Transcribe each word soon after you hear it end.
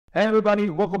Hey everybody,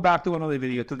 welcome back to another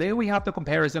video. Today we have the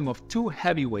comparison of two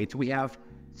heavyweights. We have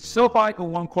SoFi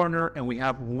on one corner and we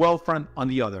have Wealthfront on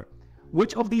the other.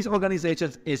 Which of these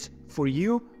organizations is for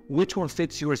you? Which one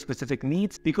fits your specific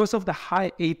needs? Because of the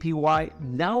high APY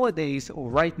nowadays,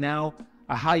 right now,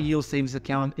 a high yield savings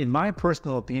account, in my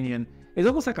personal opinion, is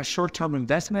almost like a short-term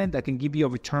investment that can give you a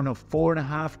return of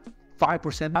 4.5%,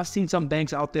 5%. I've seen some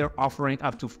banks out there offering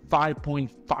up to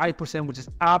 5.5%, which is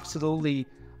absolutely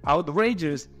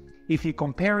outrageous if you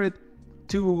compare it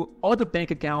to other bank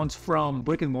accounts from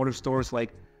brick and mortar stores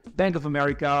like Bank of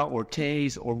America or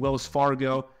Chase or Wells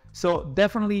Fargo. So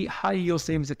definitely high yield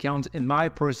savings accounts, in my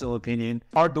personal opinion,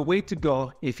 are the way to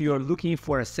go if you're looking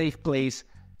for a safe place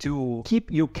to keep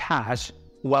your cash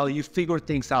while you figure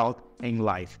things out in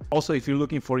life. Also, if you're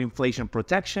looking for inflation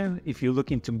protection, if you're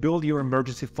looking to build your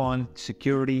emergency fund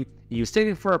security, you're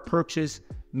saving for a purchase,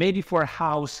 maybe for a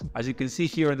house. As you can see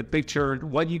here in the picture,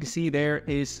 what you can see there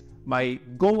is my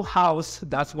goal house.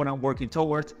 That's what I'm working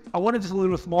towards. I want it just a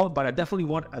little small, but I definitely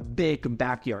want a big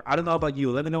backyard. I don't know about you.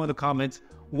 Let me know in the comments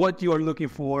what you are looking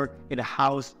for in a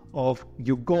house of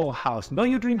your goal house.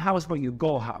 Not your dream house, but your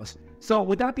goal house. So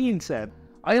with that being said,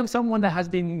 I am someone that has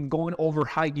been going over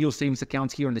high yield savings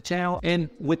accounts here on the channel. And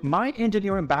with my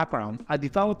engineering background, I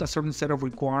developed a certain set of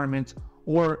requirements,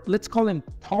 or let's call them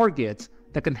targets,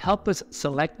 that can help us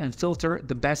select and filter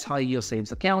the best high yield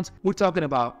savings accounts. We're talking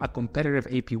about a competitive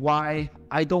APY.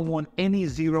 I don't want any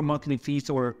zero monthly fees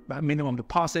or minimum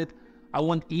deposit. I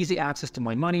want easy access to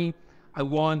my money. I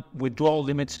want withdrawal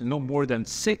limits no more than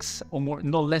 6 or more,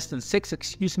 no less than 6,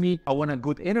 excuse me. I want a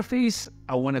good interface.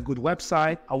 I want a good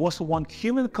website. I also want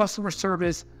human customer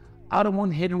service. I don't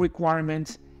want hidden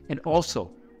requirements. And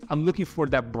also, I'm looking for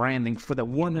that branding, for the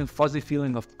warm and fuzzy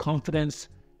feeling of confidence,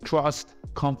 trust,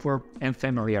 comfort, and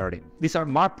familiarity. These are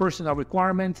my personal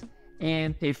requirements.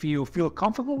 And if you feel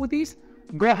comfortable with these,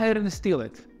 go ahead and steal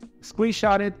it.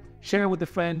 Screenshot it, share it with a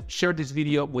friend, share this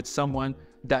video with someone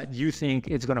that you think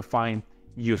is going to find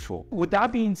useful. With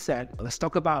that being said, let's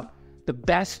talk about the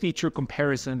best feature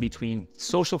comparison between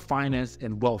social finance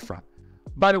and Wealthfront.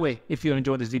 By the way, if you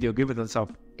enjoyed this video, give it a thumbs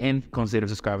up and consider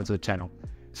subscribing to the channel.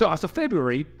 So as of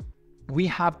February, we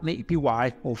have an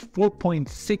APY of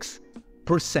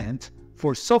 4.6%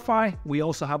 for SoFi. We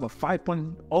also have a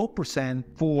 5.0%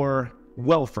 for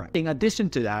Wealthfront. In addition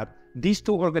to that, these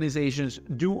two organizations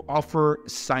do offer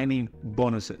signing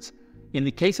bonuses. In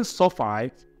the case of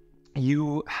SoFi,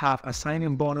 you have a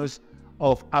signing bonus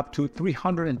of up to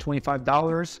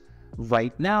 $325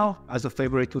 right now as of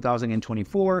February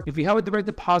 2024. If you have a direct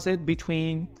deposit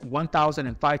between $1,000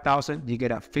 and $5,000, you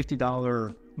get a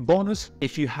 $50 bonus.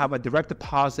 If you have a direct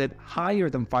deposit higher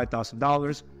than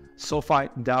 $5,000, SoFi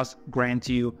does grant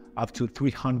you up to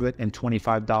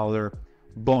 $325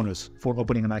 bonus for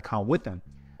opening an account with them.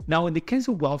 Now, in the case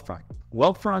of Wealthfront,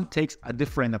 Wealthfront takes a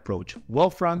different approach.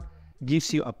 Wealthfront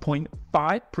gives you a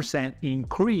 0.5%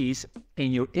 increase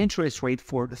in your interest rate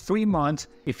for 3 months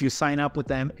if you sign up with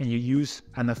them and you use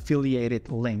an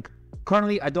affiliated link.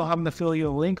 Currently, I don't have an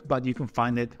affiliate link, but you can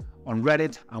find it on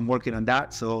Reddit. I'm working on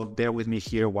that, so bear with me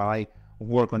here while I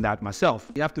work on that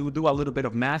myself. You have to do a little bit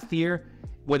of math here,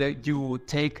 whether you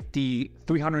take the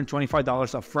 $325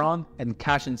 upfront and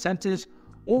cash incentives,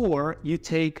 or you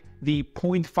take the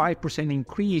 0.5%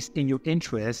 increase in your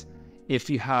interest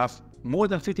if you have more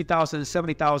than $50,000,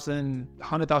 $70,000,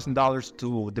 $100,000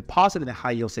 to deposit in a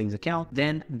high yield savings account,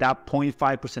 then that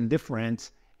 0.5%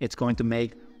 difference, it's going to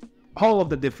make all of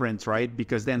the difference, right?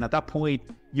 Because then at that point,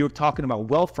 you're talking about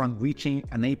Wealthfront reaching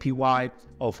an APY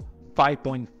of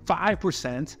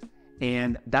 5.5%,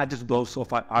 and that just blows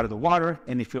SoFi out of the water.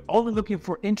 And if you're only looking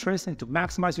for interest and to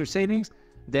maximize your savings,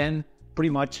 then pretty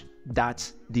much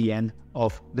that's the end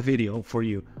of the video for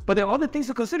you. But there are other things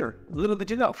to consider. Little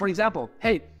did you know. For example,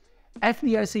 hey,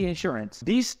 FDIC insurance.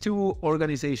 These two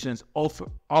organizations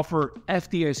offer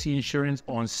FDIC insurance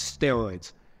on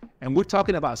steroids. And we're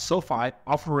talking about SoFi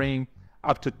offering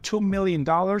up to $2 million in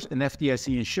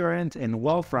FDIC insurance and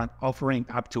Wealthfront offering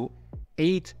up to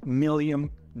 $8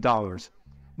 million.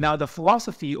 Now, the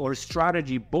philosophy or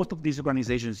strategy both of these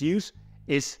organizations use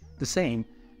is the same.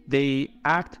 They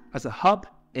act as a hub,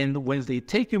 and when they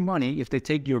take your money, if they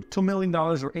take your $2 million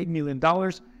or $8 million,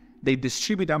 they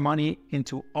distribute that money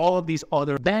into all of these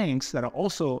other banks that are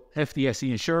also FDIC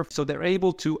insured. So they're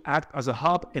able to act as a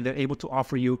hub, and they're able to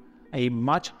offer you a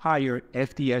much higher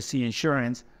FDIC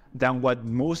insurance than what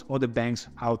most other banks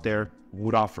out there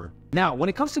would offer. Now, when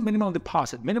it comes to minimum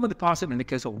deposit in the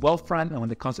case of Wealthfront and when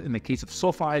it comes in the case of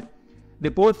SoFi, they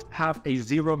both have a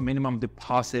zero minimum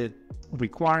deposit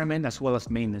requirement as well as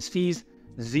maintenance fees,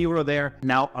 zero there.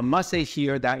 Now, I must say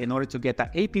here that in order to get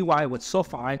that APY with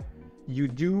SoFi, you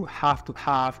do have to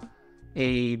have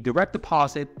a direct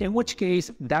deposit, in which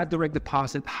case that direct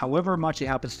deposit, however much it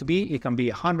happens to be, it can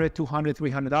be $100, $200,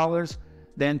 $300,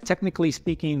 then technically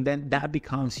speaking, then that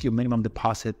becomes your minimum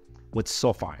deposit with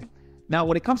SoFi. Now,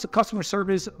 when it comes to customer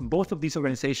service, both of these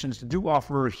organizations do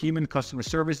offer human customer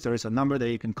service. There is a number that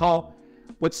you can call.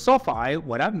 With SoFi,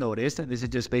 what I've noticed, and this is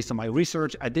just based on my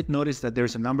research, I did notice that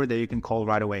there's a number that you can call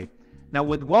right away. Now,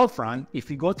 with Wealthfront,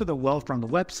 if you go to the Wealthfront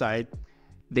website,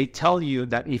 they tell you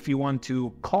that if you want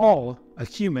to call a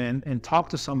human and talk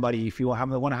to somebody, if you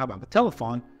want to have a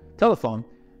telephone,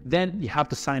 then you have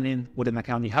to sign in with an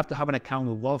account. You have to have an account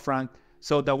with Wealthfront.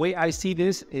 So the way I see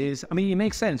this is, I mean, it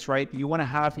makes sense, right? You want to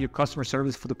have your customer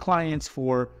service for the clients,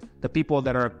 for the people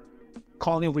that are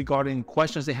calling regarding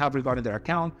questions they have regarding their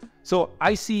account. So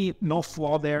I see no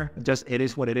flaw there. Just it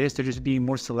is what it is. They're just being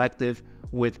more selective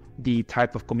with the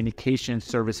type of communication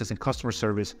services and customer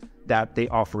service that they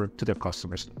offer to their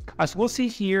customers. As we'll see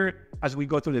here, as we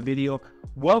go through the video,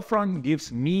 Wealthfront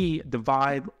gives me the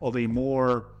vibe of a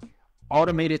more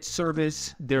automated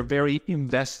service. They're very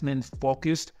investment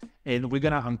focused, and we're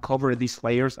gonna uncover these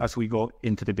layers as we go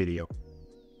into the video.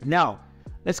 Now,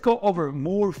 let's go over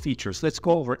more features. Let's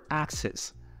go over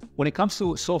access. When it comes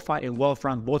to SoFi and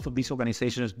Wealthfront, both of these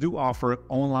organizations do offer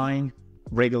online,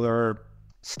 regular,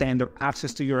 standard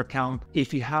access to your account.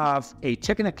 If you have a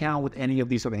checking account with any of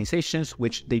these organizations,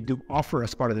 which they do offer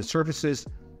as part of the services,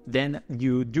 then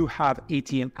you do have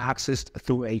ATM access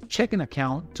through a checking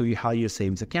account to your HYSA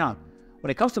savings account. When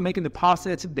it comes to making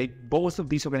deposits, both of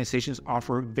these organizations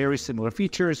offer very similar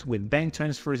features with bank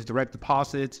transfers, direct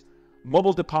deposits,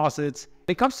 mobile deposits.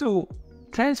 When it comes to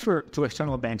transfer to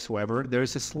external banks, however, there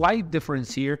is a slight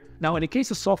difference here. Now, in the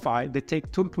case of SoFi, they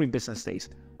take 2 to 3 business days.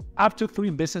 Up to 3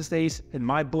 business days, in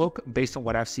my book, based on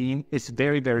what I've seen, it's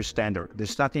very, very standard.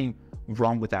 There's nothing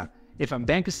wrong with that. If a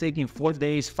bank is taking 4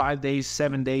 days, 5 days,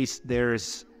 7 days,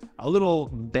 there's a little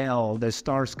bell that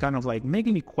starts kind of like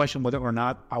making me question whether or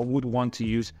not I would want to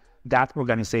use that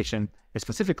organization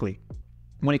specifically.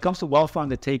 When it comes to Wealthfront,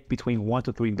 they take between 1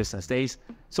 to 3 business days.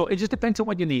 So it just depends on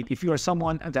what you need. If you are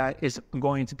someone that is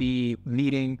going to be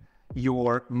needing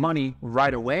your money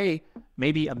right away,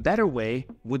 maybe a better way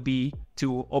would be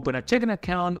to open a checking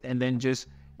account and then just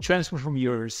transfer from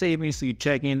your savings to your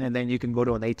checking, and then you can go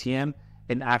to an ATM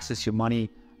and access your money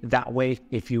that way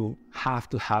if you have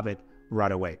to have it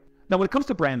right away. Now, when it comes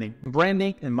to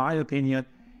branding, in my opinion,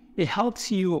 it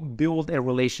helps you build a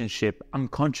relationship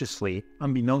unconsciously,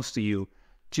 unbeknownst to you,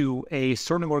 to a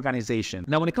certain organization.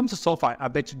 Now, when it comes to SoFi, I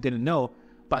bet you didn't know,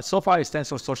 but SoFi stands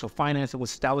for Social Finance. It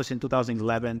was established in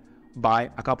 2011 by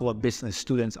a couple of business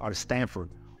students out of Stanford.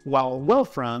 While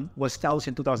Wealthfront was established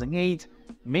in 2008,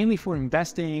 mainly for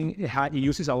investing. It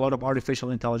uses a lot of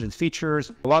artificial intelligence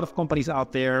features. A lot of companies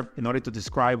out there, in order to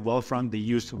describe Wealthfront, they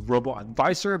use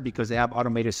robo-advisor because they have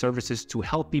automated services to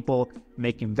help people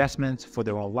make investments for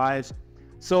their own lives.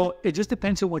 So it just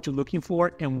depends on what you're looking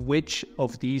for and which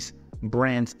of these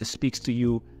brands speaks to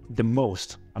you the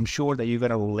most. I'm sure that you're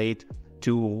going to relate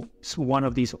to one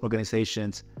of these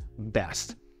organizations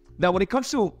best. Now, when it comes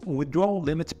to withdrawal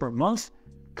limits per month,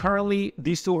 currently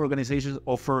these two organizations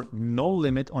offer no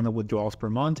limit on the withdrawals per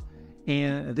month.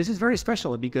 And this is very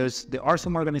special because there are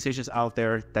some organizations out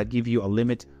there that give you a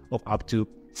limit of up to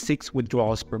 6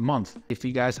 withdrawals per month. If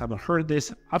you guys haven't heard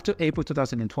this, up to April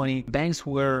 2020, banks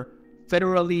were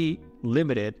federally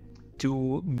limited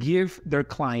to give their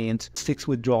clients 6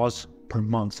 withdrawals per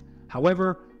month.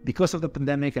 However, because of the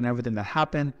pandemic and everything that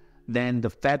happened, then the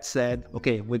Fed said,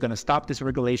 okay, we're going to stop this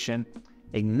regulation.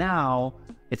 And now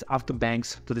it's up to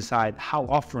banks to decide how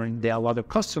often they allow their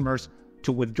customers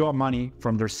to withdraw money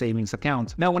from their savings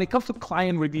account. Now, when it comes to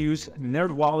client reviews,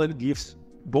 NerdWallet gives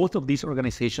both of these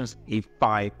organizations a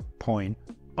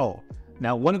 5.0.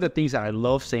 Now, one of the things that I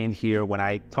love saying here when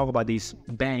I talk about these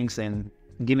banks and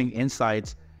giving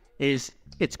insights is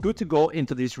it's good to go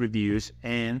into these reviews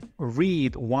and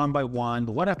read one by one,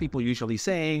 what are people usually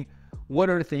saying? What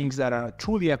are the things that are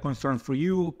truly a concern for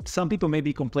you? Some people may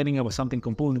be complaining about something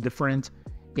completely different,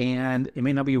 and it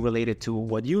may not be related to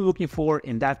what you're looking for.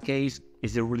 In that case,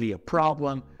 is there really a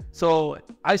problem? So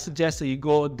I suggest that you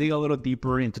go dig a little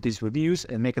deeper into these reviews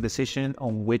and make a decision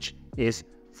on which is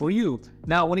for you.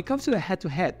 Now, when it comes to the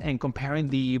head-to-head and comparing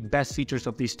the best features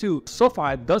of these two,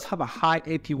 SoFi does have a high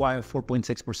APY of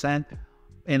 4.6%.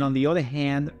 And on the other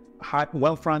hand,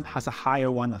 Wealthfront has a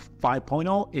higher one of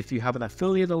 5.0. If you have an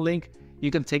affiliate link, you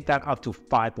can take that up to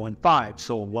 5.5.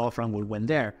 So Wealthfront will win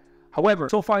there. However,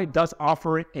 SoFi does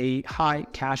offer a high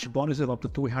cash bonus of up to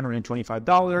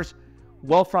 $325.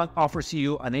 Wealthfront offers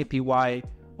you an APY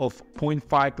of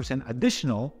 0.5%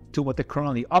 additional to what they're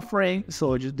currently offering.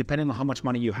 So just depending on how much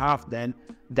money you have, then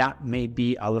that may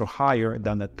be a little higher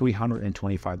than the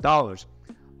 $325.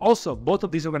 Also, both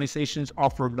of these organizations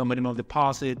offer no minimum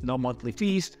deposit, no monthly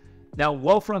fees. Now,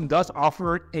 Wealthfront does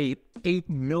offer a $8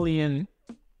 million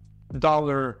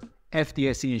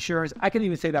FDIC insurance. I can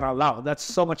even say that out loud. That's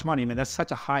so much money, man. That's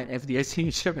such a high FDIC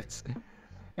insurance.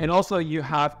 And also, you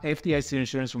have FDIC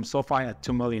insurance from SoFi at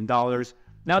 $2 million.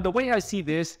 Now, the way I see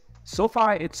this,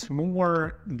 SoFi, it's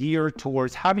more geared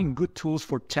towards having good tools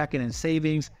for checking and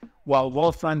savings, while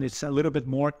Wealthfront is a little bit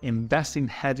more investing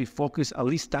heavy focus. At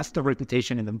least that's the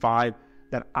reputation and the vibe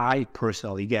that I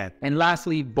personally get. And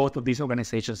lastly, both of these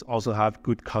organizations also have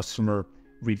good customer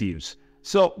reviews.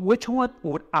 So which one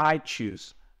would I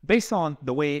choose? Based on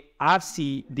the way I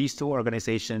see these two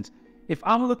organizations, if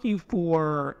I'm looking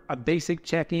for a basic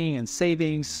checking and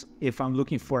savings, if I'm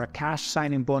looking for a cash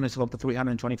signing bonus of up to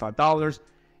 $325,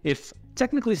 if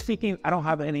technically speaking, I don't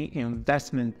have any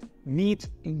investment needs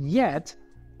yet,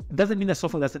 doesn't mean that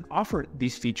SoFi doesn't offer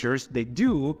these features. They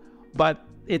do, but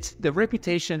it's the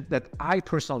reputation that I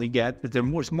personally get that they're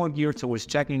more geared towards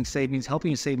checking, savings,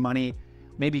 helping you save money,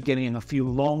 maybe getting a few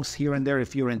loans here and there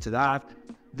if you're into that.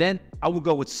 Then I will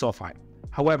go with SoFi.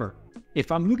 However,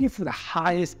 if I'm looking for the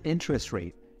highest interest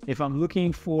rate, if I'm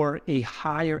looking for a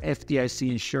higher FDIC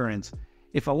insurance,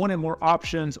 if I wanted more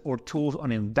options or tools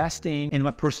on investing, and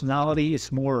my personality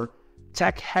is more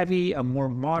tech heavy, a more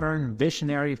modern,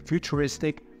 visionary,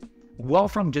 futuristic,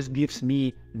 Wealthfront just gives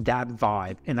me that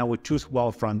vibe, and I would choose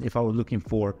Wealthfront if I were looking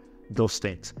for those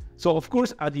things. So of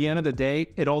course, at the end of the day,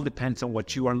 it all depends on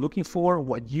what you are looking for,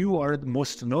 what you are the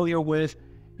most familiar with,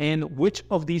 and which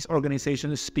of these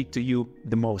organizations speak to you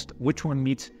the most, which one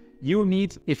meets your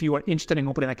needs. If you are interested in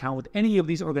opening an account with any of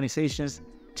these organizations,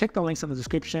 check the links in the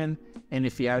description. And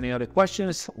if you have any other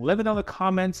questions, leave it in the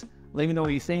comments. Let me know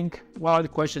what you think, what are the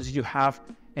questions you have,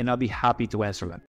 and I'll be happy to answer them.